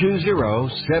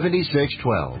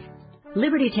 800-220-7612.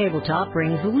 Liberty Tabletop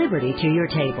brings liberty to your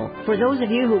table. For those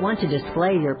of you who want to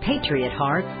display your patriot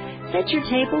heart, set your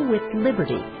table with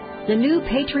liberty. The new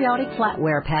patriotic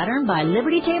flatware pattern by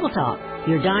Liberty Tabletop.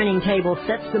 Your dining table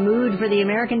sets the mood for the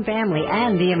American family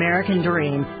and the American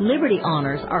dream. Liberty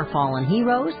honors our fallen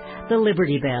heroes, the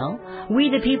Liberty Bell,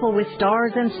 We the People with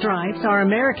Stars and Stripes, our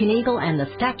American Eagle, and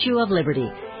the Statue of Liberty.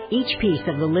 Each piece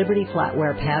of the Liberty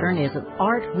flatware pattern is an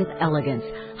art with elegance,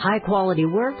 high-quality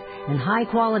work, and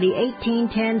high-quality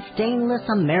 1810 stainless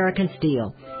American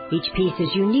steel. Each piece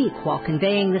is unique while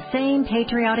conveying the same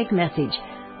patriotic message,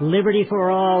 liberty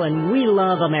for all and we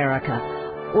love America.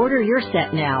 Order your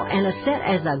set now and a set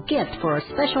as a gift for a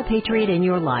special patriot in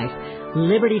your life.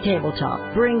 Liberty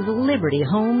Tabletop brings liberty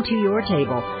home to your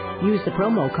table. Use the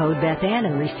promo code BethAnn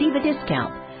and receive a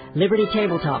discount.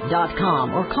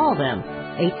 LibertyTabletop.com or call them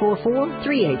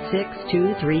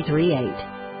 844-386-2338.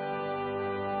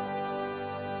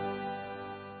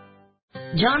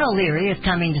 John O'Leary is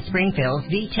coming to Springfield's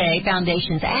Vitae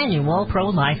Foundation's annual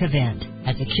pro-life event.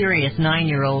 As a curious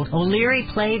 9-year-old, O'Leary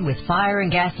played with fire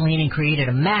and gasoline and created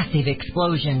a massive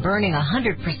explosion, burning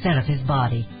 100% of his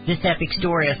body. This epic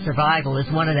story of survival is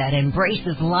one that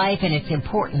embraces life and its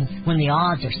importance when the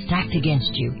odds are stacked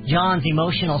against you. John's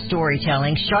emotional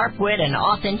storytelling, sharp wit, and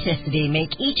authenticity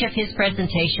make each of his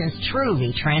presentations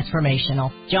truly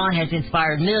transformational. John has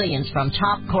inspired millions from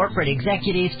top corporate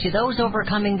executives to those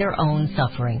overcoming their own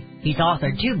suffering. He's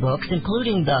authored 2 books,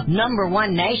 including the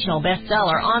 #1 national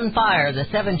bestseller, On Fire, The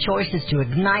 7 Choices to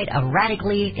Ignite a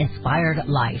Radically Inspired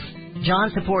Life. John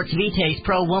supports Vitae's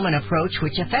pro-woman approach,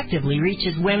 which effectively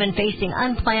reaches women facing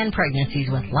unplanned pregnancies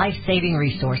with life-saving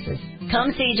resources.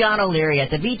 Come see John O'Leary at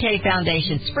the Vitae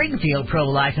Foundation Springfield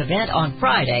Pro-Life event on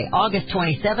Friday, August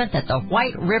 27th at the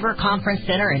White River Conference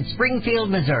Center in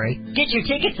Springfield, Missouri. Get your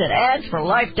tickets at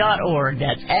adsforlife.org.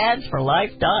 That's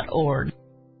adsforlife.org.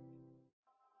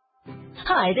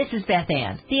 Hi, this is Beth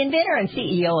Ann. The inventor and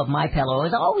CEO of MyPillow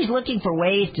is always looking for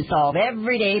ways to solve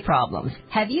everyday problems.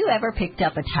 Have you ever picked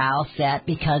up a towel set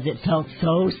because it felt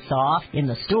so soft in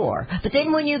the store, but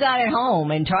then when you got it home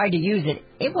and tried to use it,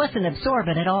 it wasn't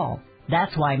absorbent at all?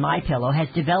 That's why MyPillow has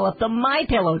developed the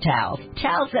MyPillow towels.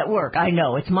 Towels that work. I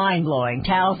know, it's mind-blowing.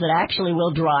 Towels that actually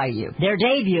will dry you. They're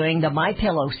debuting the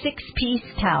MyPillow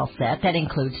 6-piece towel set that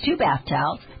includes 2 bath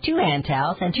towels, 2 hand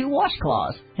towels, and 2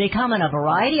 washcloths. They come in a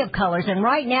variety of colors, and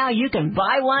right now you can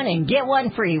buy one and get one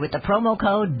free with the promo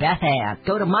code BethAnn.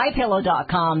 Go to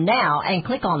MyPillow.com now and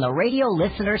click on the Radio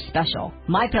Listener Special.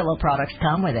 MyPillow products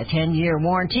come with a 10-year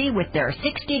warranty with their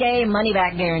 60-day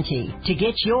money-back guarantee. To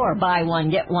get your buy one,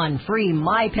 get one free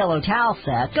MyPillow towel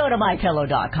set, go to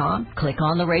MyPillow.com, click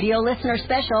on the Radio Listener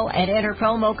Special, and enter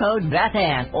promo code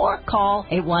BethAnn, or call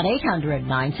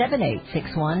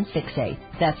 818-978-6168.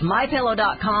 That's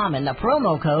MyPillow.com, and the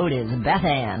promo code is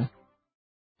BethAnn.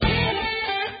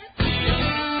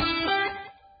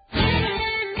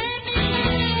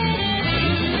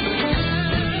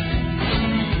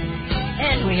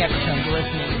 And we have returned to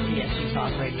listening to CSC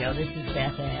Talk Radio. This is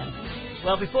Beth Ann.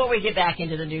 Well, before we get back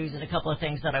into the news and a couple of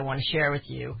things that I want to share with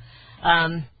you,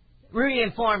 Rudy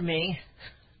informed me,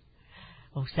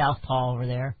 Southpaw over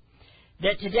there,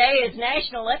 that today is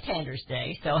National Left-Handers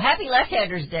Day. So happy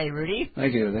Left-Handers Day, Rudy.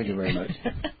 Thank you very much.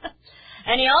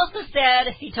 And he also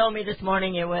said, he told me this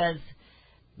morning it was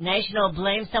National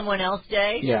Blame Someone Else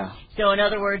Day. Yeah. So in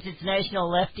other words, it's National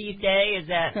Lefty Day. Is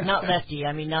that, not lefty,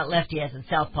 I mean not lefty as in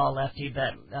Southpaw lefty,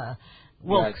 but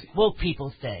woke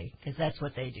People's Day, because that's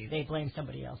what they do. They blame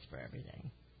somebody else for everything.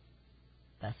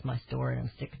 That's my story, and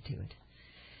I'm sticking to it.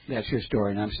 That's your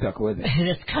story, and I'm stuck with it.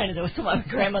 That's kind of what my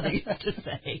grandmother used to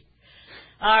say.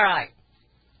 All right.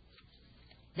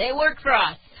 They work for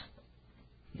us.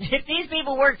 If these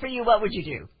people work for you, what would you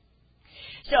do?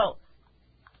 So,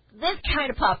 this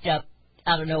kind of popped up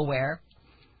out of nowhere.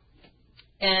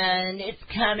 And it's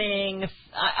coming...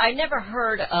 I never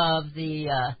heard of the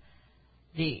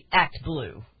Act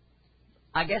Blue.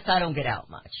 I guess I don't get out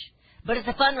much. But it's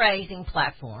a fundraising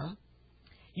platform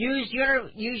used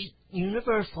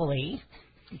universally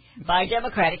by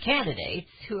Democratic candidates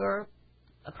who are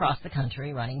across the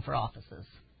country running for offices.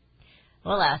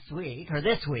 Well, this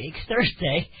week,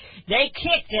 Thursday, they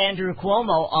kicked Andrew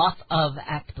Cuomo off of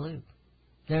Act Blue.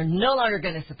 They're no longer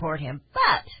going to support him,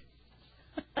 but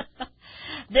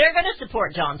they're going to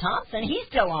support John Thompson. He's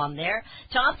still on there.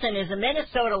 Thompson is a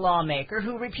Minnesota lawmaker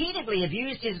who repeatedly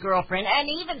abused his girlfriend and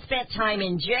even spent time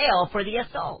in jail for the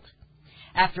assault.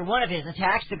 After one of his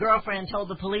attacks, the girlfriend told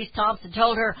the police Thompson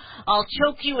told her, "I'll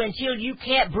choke you until you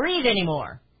can't breathe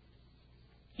anymore."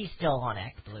 He's still on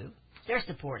Act Blue. They're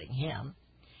supporting him.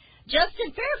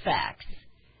 Justin Fairfax.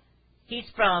 He's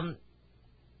from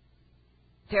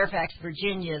Fairfax,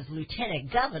 Virginia's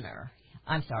lieutenant governor.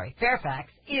 I'm sorry,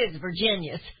 Fairfax is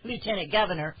Virginia's lieutenant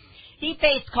governor. He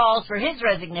faced calls for his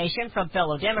resignation from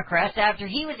fellow Democrats after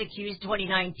he was accused in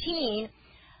 2019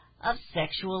 of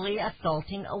sexually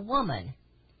assaulting a woman.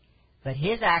 But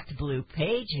his Act Blue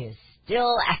page is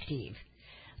still active.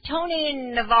 Tony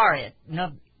Navarrete,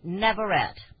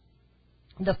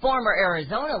 the former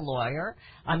Arizona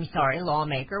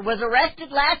lawmaker, was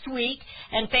arrested last week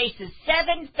and faces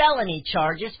 7 felony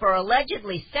charges for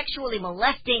allegedly sexually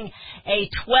molesting a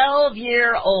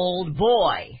 12-year-old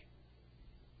boy.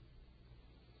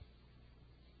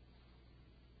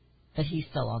 But he's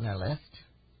still on their list.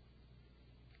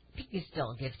 You can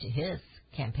still give to his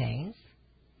campaigns.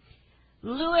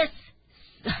 Louis,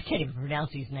 I can't even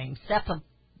pronounce his name,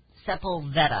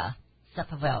 Sepulveda.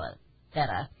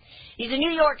 He's a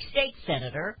New York State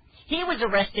senator. He was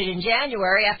arrested in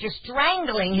January after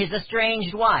strangling his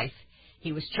estranged wife.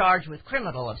 He was charged with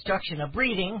criminal obstruction of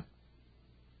breathing.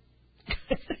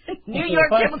 New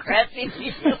York Democrats seem to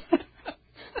be...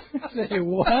 Say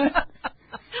what?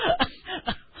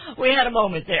 We had a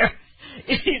moment there.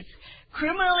 It's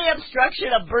criminally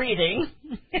obstruction of breathing.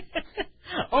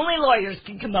 Only lawyers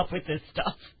can come up with this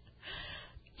stuff.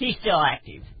 He's still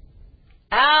active.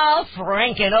 Al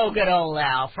Franken, oh good old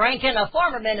Al Franken, a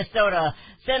former Minnesota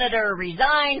senator,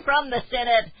 resigned from the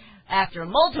Senate after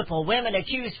multiple women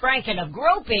accused Franken of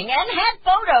groping and had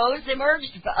photos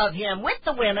emerged of him with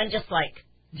the women, just like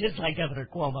Governor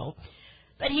Cuomo.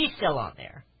 But he's still on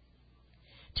there.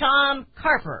 Tom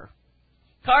Carper.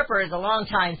 Carper is a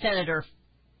longtime senator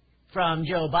from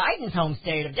Joe Biden's home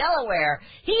state of Delaware.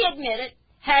 He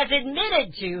has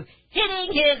admitted to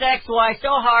hitting his ex-wife so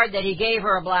hard that he gave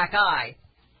her a black eye.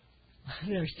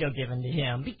 They're still giving to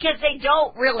him because they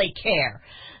don't really care.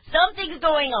 Something's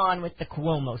going on with the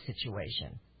Cuomo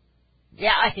situation.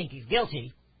 Yeah, I think he's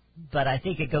guilty, but I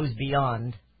think it goes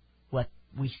beyond what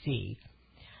we see.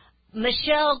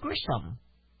 Michelle Grisham,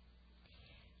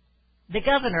 the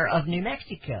governor of New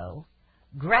Mexico,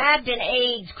 grabbed an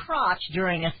aide's crotch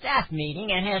during a staff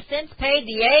meeting and has since paid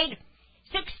the aide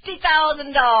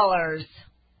 $60,000.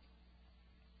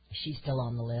 She's still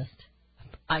on the list.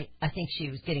 I think she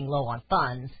was getting low on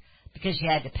funds because she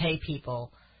had to pay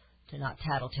people to not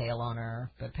tattletale on her,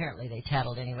 but apparently they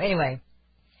tattled anyway. Anyway,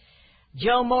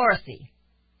 Joe Morrissey.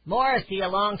 Morrissey, a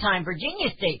longtime Virginia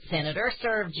state senator,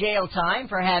 served jail time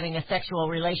for having a sexual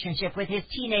relationship with his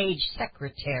teenage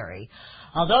secretary.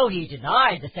 Although he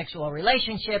denied the sexual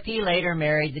relationship, he later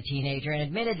married the teenager and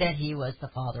admitted that he was the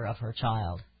father of her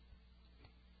child.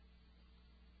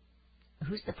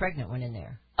 Who's the pregnant one in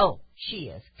there? Oh, she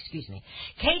is. Excuse me.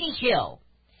 Katie Hill,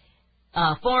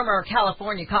 former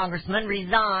California congressman,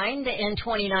 resigned in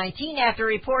 2019 after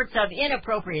reports of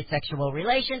inappropriate sexual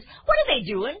relations. What are they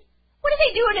doing? What are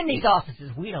they doing in these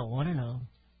offices? We don't want to know.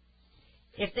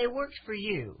 If they worked for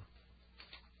you,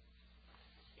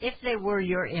 if they were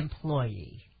your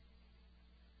employee,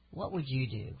 what would you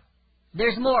do?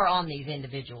 There's more on these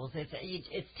individuals.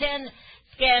 It's 10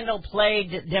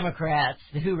 scandal-plagued Democrats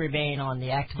who remain on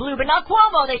the Act Blue, but not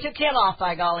Cuomo. They took him off,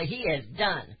 by golly. He is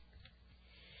done.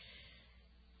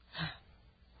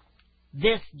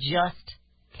 This just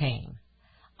came.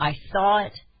 I saw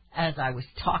it as I was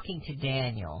talking to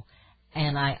Daniel,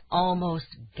 and I almost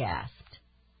gasped.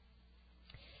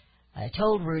 I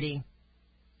told Rudy,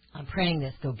 I'm printing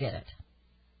this, go get it.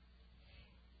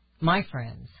 My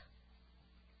friends,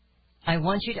 I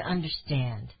want you to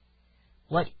understand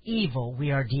what evil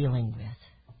we are dealing with.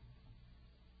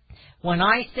 When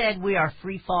I said we are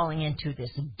free falling into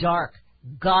this dark,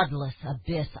 godless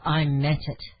abyss, I meant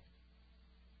it.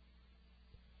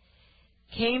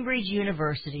 Cambridge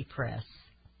University Press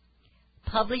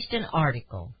published an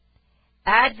article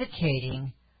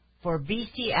advocating for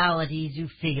bestiality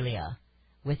zoophilia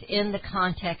within the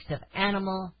context of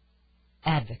animal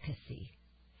advocacy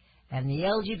and the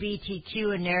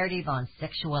LGBTQ narrative on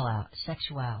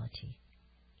sexuality.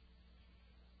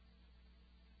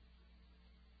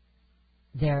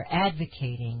 They're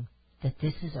advocating that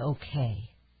this is okay.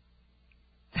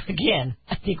 Again,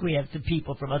 I think we have some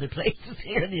people from other places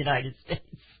here in the United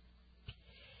States.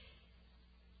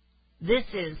 This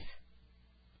is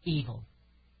evil.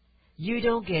 You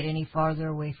don't get any farther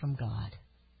away from God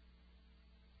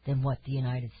than what the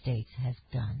United States has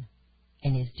done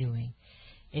and is doing.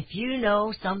 If you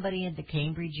know somebody at the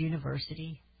Cambridge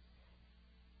University,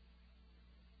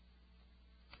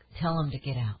 tell them to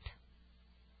get out,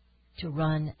 to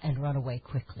run and run away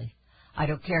quickly. I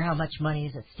don't care how much money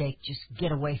is at stake, just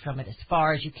get away from it as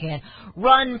far as you can.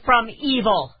 Run from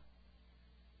evil.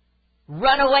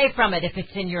 Run away from it if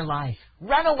it's in your life.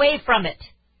 Run away from it.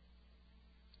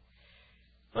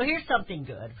 Well, here's something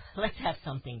good. Let's have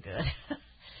something good.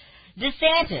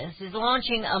 DeSantis is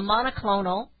launching a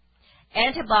monoclonal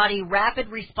antibody rapid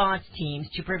response teams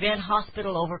to prevent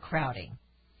hospital overcrowding.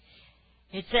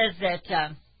 It says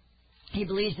that he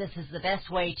believes this is the best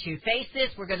way to face this.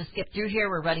 We're going to skip through here.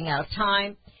 We're running out of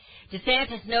time.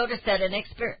 DeSantis noticed that an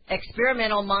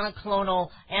experimental monoclonal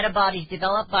antibodies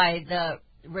developed by the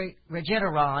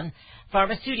Regeneron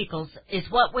Pharmaceuticals is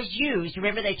what was used.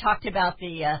 Remember they talked about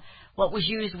the what was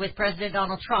used with President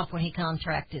Donald Trump when he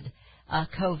contracted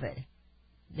COVID.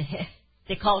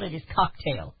 They called it his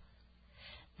cocktail.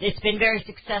 It's been very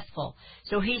successful.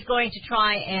 So he's going to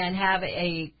try and have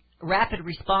a rapid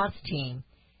response team.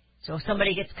 So if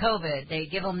somebody gets COVID, they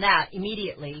give them that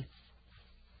immediately,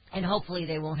 and hopefully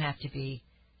they won't have to be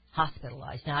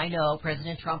hospitalized. Now, I know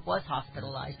President Trump was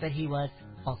hospitalized, but he was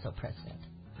also president.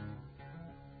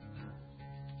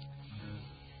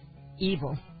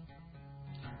 Evil.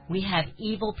 We have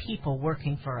evil people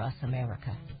working for us,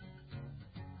 America.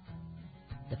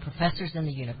 The professors in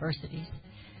the universities.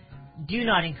 Do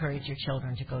not encourage your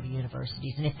children to go to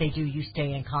universities, and if they do, you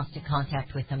stay in constant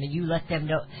contact with them, and you let them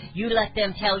know. You let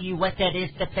them tell you what that is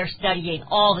that they're studying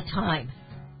all the time.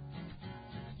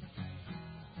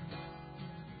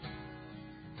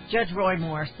 Judge Roy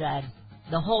Moore said,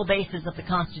 the whole basis of the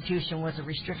Constitution was a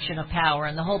restriction of power,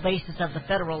 and the whole basis of the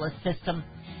Federalist system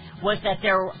was that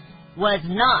there was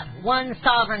not one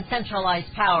sovereign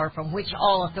centralized power from which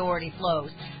all authority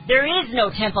flows. There is no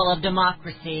temple of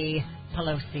democracy,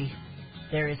 Pelosi.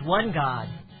 There is one God,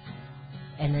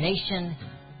 and the nation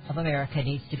of America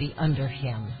needs to be under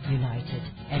him, united,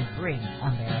 and bring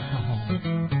America home.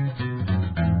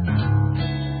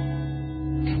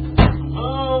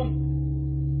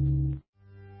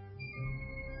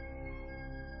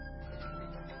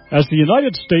 As the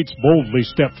United States boldly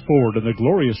stepped forward in the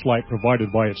glorious light provided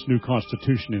by its new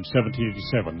Constitution in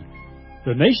 1787,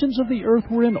 the nations of the earth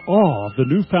were in awe of the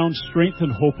newfound strength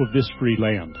and hope of this free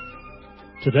land.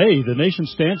 Today, the nation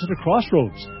stands at a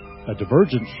crossroads. A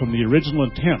divergence from the original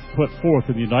intent put forth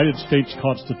in the United States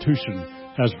Constitution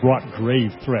has brought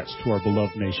grave threats to our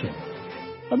beloved nation.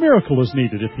 A miracle is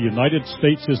needed if the United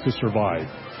States is to survive.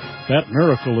 That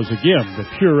miracle is again the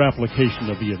pure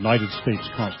application of the United States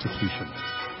Constitution.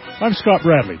 I'm Scott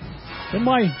Bradley. In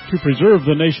my To Preserve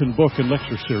the Nation book and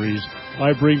lecture series,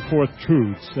 I bring forth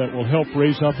truths that will help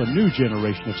raise up a new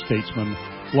generation of statesmen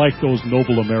like those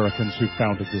noble Americans who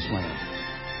founded this land.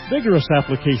 Vigorous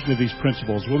application of these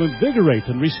principles will invigorate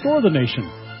and restore the nation,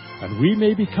 and we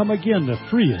may become again the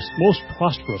freest, most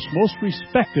prosperous, most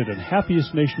respected, and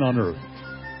happiest nation on earth.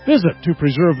 Visit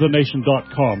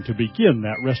topreservethenation.com to begin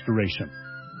that restoration.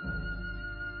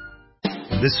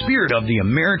 The spirit of the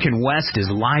American West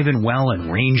is live and well in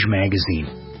Range Magazine,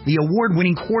 the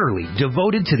award-winning quarterly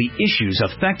devoted to the issues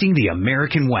affecting the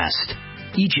American West.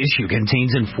 Each issue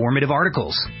contains informative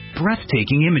articles,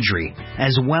 breathtaking imagery,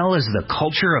 as well as the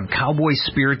culture of cowboy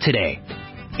spirit today,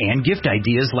 and gift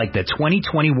ideas like the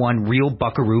 2021 Real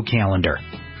Buckaroo Calendar.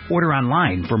 Order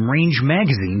online from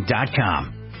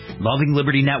rangemagazine.com. Loving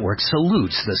Liberty Network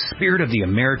salutes the spirit of the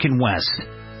American West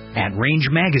at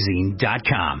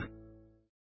rangemagazine.com.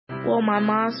 Well, my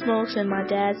mom smokes and my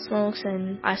dad smokes,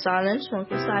 and I saw them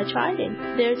smoking, so I tried it.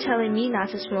 They're telling me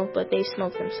not to smoke, but they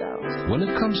smoke themselves. When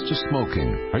it comes to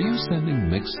smoking, are you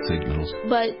sending mixed signals?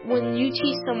 But when you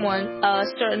teach someone a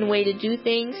certain way to do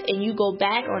things, and you go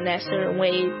back on that certain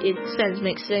way, it sends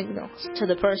mixed signals to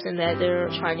the person that they're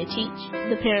trying to teach.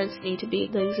 The parents need to be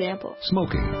the example.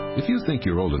 Smoking. If you think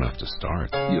you're old enough to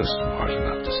start, you're smart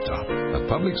enough to stop. A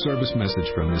public service message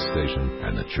from this station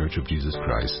and the Church of Jesus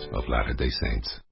Christ of Latter-day Saints.